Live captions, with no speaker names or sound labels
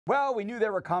Well, we knew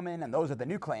they were coming, and those are the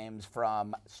new claims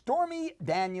from Stormy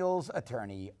Daniels'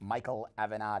 attorney, Michael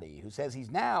Avenatti, who says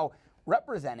he's now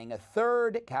representing a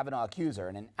third Kavanaugh accuser.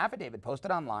 In an affidavit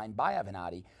posted online by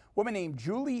Avenatti, a woman named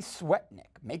Julie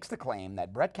Swetnick makes the claim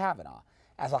that Brett Kavanaugh,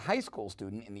 as a high school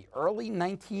student in the early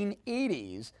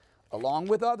 1980s, along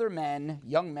with other men,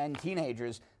 young men,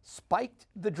 teenagers, spiked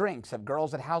the drinks of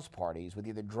girls at house parties with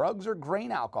either drugs or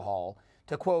grain alcohol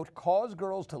to, quote, cause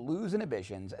girls to lose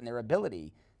inhibitions and their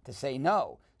ability to say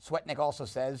no. Swetnick also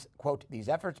says, quote, these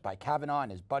efforts by Kavanaugh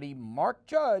and his buddy Mark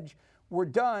Judge were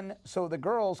done so the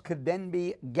girls could then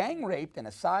be gang raped in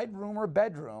a side room or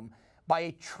bedroom by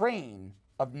a train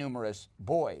of numerous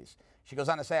boys. She goes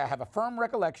on to say, I have a firm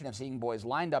recollection of seeing boys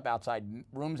lined up outside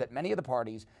rooms at many of the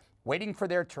parties, waiting for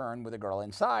their turn with a girl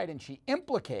inside, and she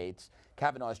implicates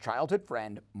Kavanaugh's childhood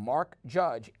friend, Mark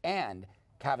Judge, and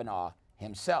Kavanaugh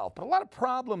himself. But a lot of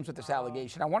problems with this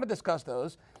allegation. I want to discuss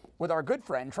those with our good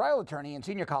friend, trial attorney and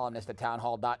senior columnist at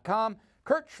townhall.com,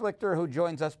 Kurt Schlichter, who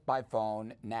joins us by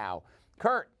phone now.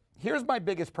 Kurt, here's my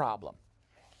biggest problem.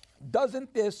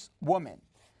 Doesn't this woman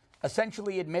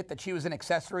essentially admit that she was an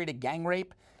accessory to gang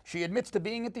rape? She admits to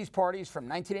being at these parties from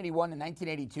 1981 to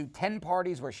 1982, 10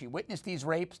 parties where she witnessed these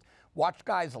rapes, watched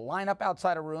guys line up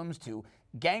outside of rooms to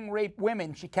gang rape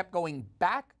women. She kept going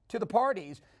back to the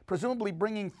parties, presumably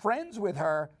bringing friends with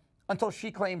her until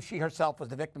she claims she herself was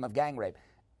the victim of gang rape.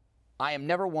 I am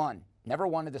never one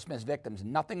to dismiss victims.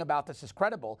 Nothing about this is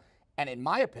credible. And in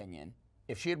my opinion,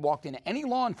 if she had walked into any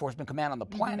law enforcement command on the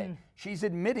planet, she's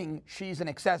admitting she's an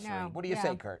accessory. No. What do you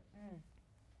say, Kurt?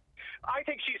 I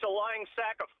think she's a lying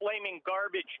sack of flaming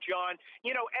garbage, John.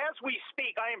 You know, as we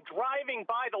speak, I am driving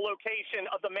by the location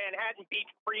of the Manhattan Beach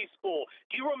preschool.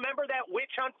 Do you remember that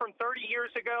witch hunt from 30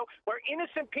 years ago where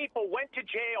innocent people went to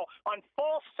jail on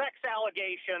false sex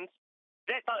allegations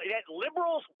that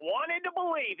liberals wanted to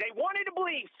believe? They wanted to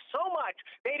believe so much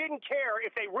they didn't care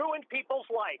if they ruined people's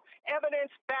life.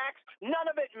 Evidence, facts, none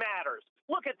of it matters.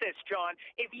 Look at this, John.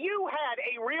 If you had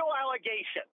a real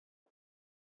allegation,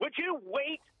 would you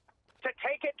wait to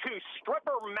take it to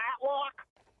stripper Matlock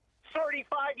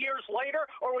 35 years later,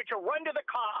 or would you run to the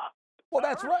cops? Well,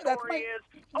 that's right. That's my,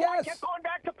 I kept going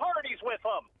back to parties with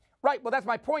them. Right. Well, that's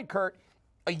my point, Kurt.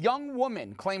 A young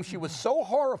woman claims she was so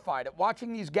horrified at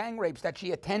watching these gang rapes that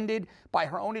she attended, by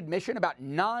her own admission, about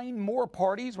 9 more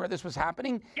parties where this was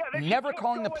happening, never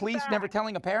calling the police, never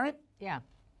telling a parent? Yeah,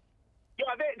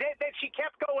 that she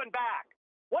kept going back.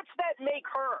 What's that make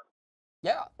her?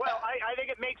 Yeah. Well, I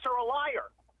think it makes her a liar.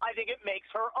 I think it makes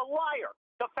her a liar.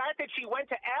 The fact that she went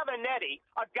to Avenatti,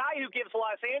 a guy who gives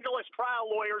Los Angeles trial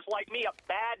lawyers like me a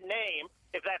bad name,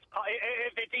 if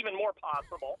it's even more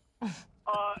possible,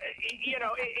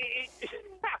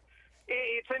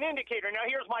 it's an indicator. Now,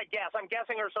 here's my guess. I'm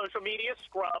guessing her social media is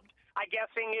scrubbed. I'm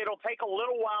guessing it'll take a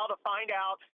little while to find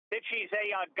out that she's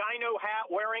a gyno hat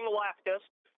wearing leftist,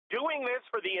 doing this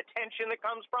for the attention that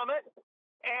comes from it,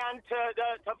 and to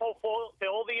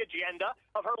fulfill the agenda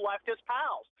of her leftist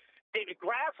pals. David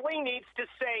Grassley needs to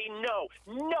say no,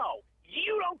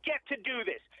 you don't get to do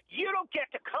this. You don't get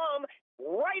to come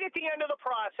right at the end of the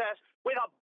process with a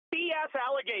BS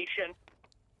allegation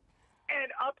and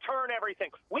upturn everything.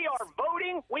 We are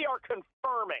voting. We are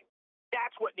confirming.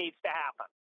 That's what needs to happen.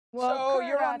 Well, so Kurt,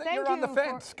 you're on the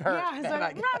fence, Kurt. Yeah, so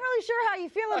I'm not really sure how you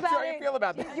feel about it. How you feel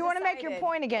about that? You want to make your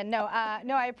point again? No,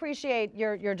 no. I appreciate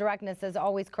your directness as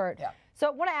always, Kurt. Yeah. So I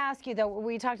want to ask you though.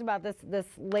 We talked about this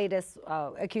latest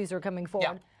accuser coming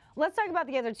forward. Yeah. Let's talk about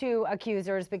the other 2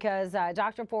 accusers, because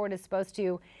Dr. Ford is supposed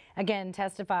to again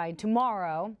testify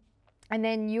tomorrow, and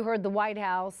then you heard the White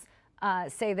House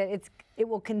say that it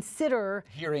will consider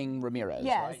hearing Ramirez.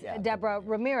 Yes, right? Yeah. Deborah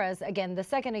Ramirez, again, the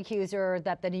second accuser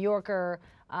that the New Yorker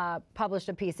published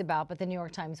a piece about, but the New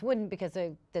York Times wouldn't because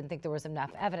they didn't think there was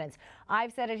enough evidence.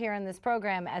 I've said it here in this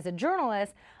program, as a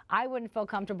journalist, I wouldn't feel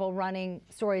comfortable running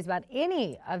stories about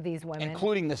any of these women.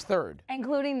 Including this third.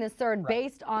 Right.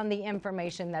 Based on the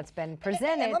information that's been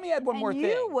presented. And let me add one more thing.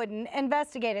 You wouldn't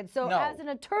investigate it. So as an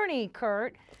attorney,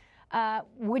 Kurt,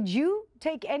 would you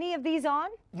take any of these on?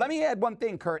 Let me add one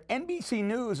thing, Kurt. NBC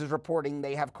News is reporting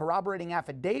they have corroborating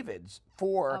affidavits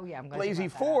for Blasey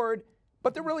Ford,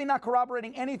 but they're really not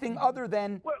corroborating anything other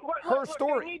than her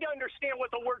story. You need to understand what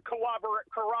the word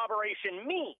corroboration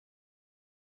means.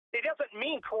 It doesn't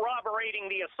mean corroborating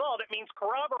the assault. It means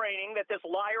corroborating that this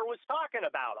liar was talking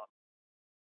about him.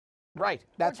 Right.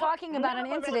 We're talking about an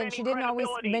incident. She didn't always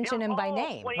mention him by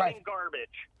name. Right. Garbage.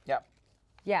 Yep.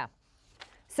 Yeah.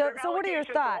 So what are your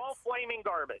thoughts? All flaming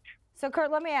garbage. So,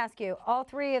 Kurt, let me ask you, all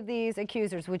 3 of these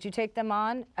accusers, would you take them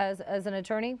on as an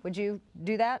attorney? Would you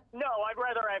do that? No, I'd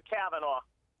rather have Kavanaugh.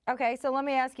 Okay, so let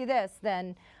me ask you this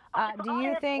then. Do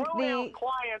you think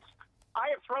I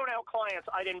have thrown out clients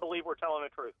I didn't believe were telling the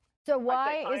truth. So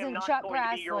why isn't Chuck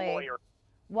Grassley?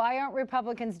 Why aren't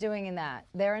Republicans doing that?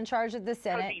 They're in charge of the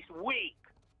Senate. Because he's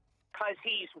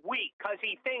weak. Because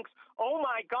he thinks, oh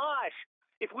my gosh,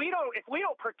 if we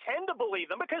don't pretend to believe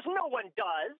them, because no one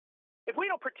does. If we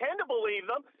don't pretend to believe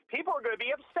them, people are going to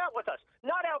be upset with us.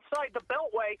 Not outside the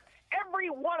Beltway. Every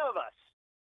one of us.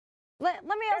 Let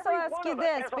me also ask you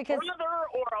this, because a brother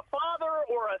or a father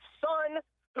or a son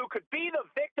who could be the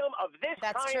victim of this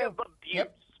kind of abuse.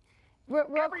 Yep. Real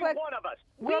Every quick, one of us.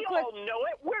 We all know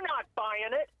it. We're not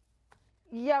buying it.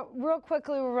 Yeah, real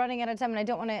quickly, we're running out of time, and I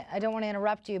don't want to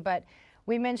interrupt you, but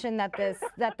we mentioned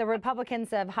that the Republicans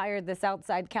have hired this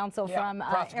outside counsel from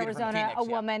Arizona, from Phoenix, a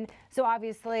woman. So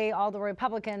obviously, all the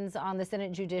Republicans on the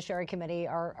Senate Judiciary Committee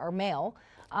are male.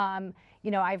 You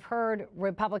know, I've heard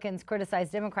Republicans criticize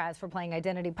Democrats for playing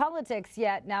identity politics,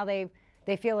 yet now they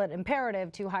feel it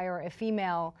imperative to hire a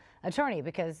female attorney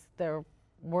because they're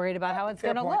worried about how it's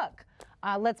going to look.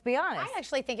 Let's be honest. I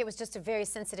actually think it was just a very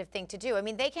sensitive thing to do. I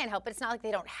mean, they can't help it. It's not like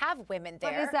they don't have women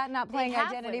there. But is that not playing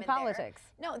identity politics?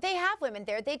 No, they have women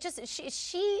there. They just she is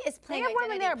playing identity politics. They have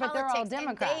women there, but they're all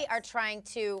Democrats. And they are trying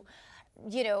to,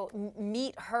 you know,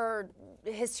 meet her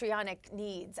histrionic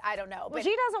needs. I don't know. But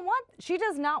she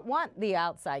does not want the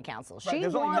outside counsel. Right,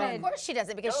 of course she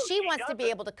doesn't, because she wants to be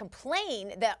able to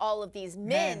complain that all of these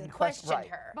men questioned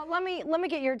her. But let me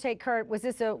get your take, Kurt. Was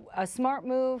this a smart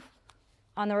move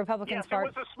on the Republicans' part?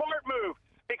 Yes, it was a smart move,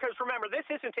 because remember, this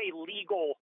isn't a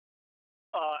legal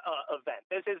event.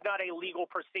 This is not a legal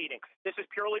proceeding. This is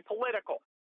purely political.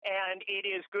 And it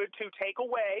is good to take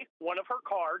away one of her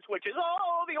cards, which is,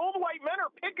 oh, the old white men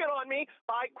are picking on me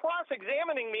by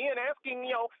cross-examining me and asking,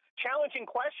 you know, challenging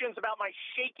questions about my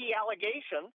shaky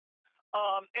allegations.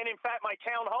 And in fact, my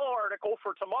town hall article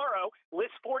for tomorrow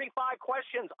lists 45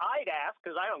 questions I'd ask,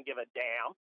 because I don't give a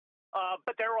damn.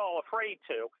 But they're all afraid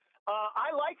to.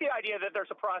 I like the idea that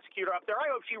there's a prosecutor up there.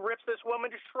 I hope she rips this woman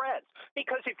to shreds.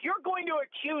 Because if you're going to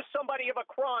accuse somebody of a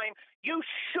crime, you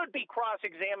should be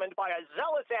cross-examined by a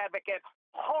zealous advocate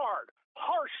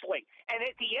harshly. And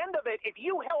at the end of it, if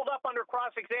you held up under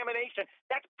cross-examination,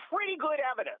 that's pretty good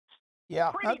evidence.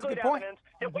 Yeah, pretty that's good a good point. evidence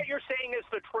that what you're saying is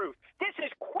the truth. This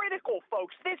is critical,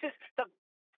 folks. This is the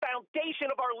foundation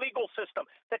of our legal system.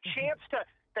 The chance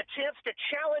to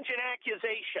challenge an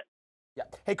accusation. Yeah.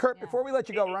 Hey, Kurt, before we let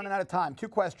you go, we're running out of time. 2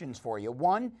 questions for you.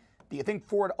 1, do you think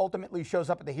Ford ultimately shows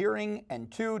up at the hearing? And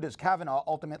 2, does Kavanaugh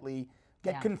ultimately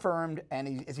get confirmed,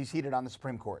 and is he seated on the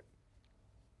Supreme Court?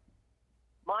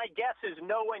 My guess is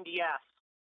no and yes.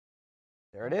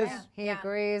 There it is. Yeah. He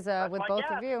agrees with both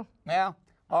of you. Yeah.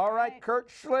 All right, Kurt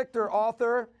Schlichter,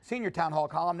 author, senior town hall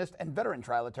columnist, and veteran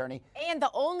trial attorney. And the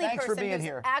only person who's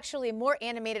here. actually more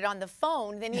animated on the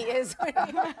phone than he is. I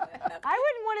wouldn't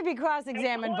want to be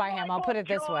cross-examined by him, I'll put it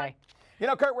this way. You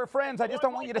know, Kurt, we're friends. I just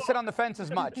don't want you to sit on the fence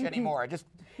as much anymore. Just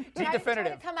be definitive.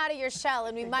 Try to come out of your shell,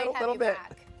 and we might have you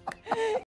back.